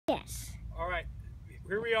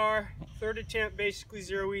here we are, third attempt, basically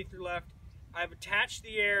zero ether left. I've attached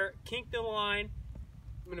the air, kinked the line.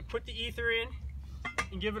 I'm gonna put the ether in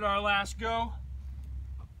and give it our last go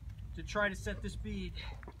to try to set this bead.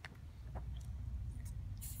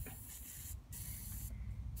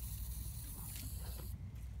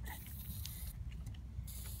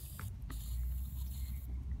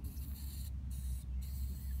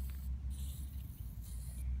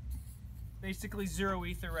 Basically zero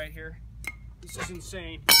ether right here. This is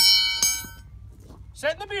insane.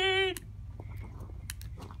 Setting the bead!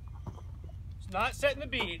 It's not setting the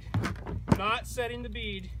bead. Not setting the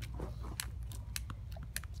bead.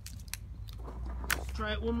 Let's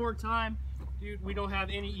try it one more time. Dude, we don't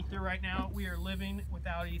have any ether right now. We are living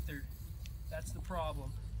without ether. That's the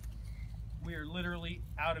problem. We are literally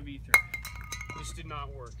out of ether. This did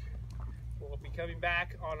not work. We'll be coming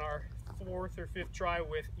back on our fourth or fifth try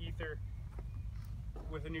with ether.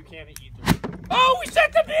 With a new can of ether. Oh, we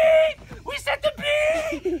set the bead! We set the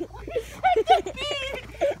bead! We set the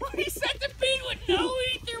bead! We set the bead with no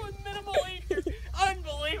ether, with minimal ether.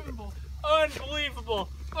 Unbelievable! Unbelievable!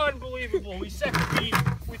 Unbelievable! We set the bead.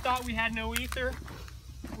 We thought we had no ether.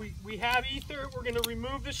 We have ether. We're gonna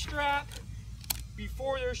remove the strap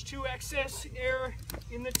before there's too excess air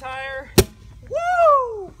in the tire.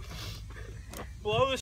 Woo! Blow the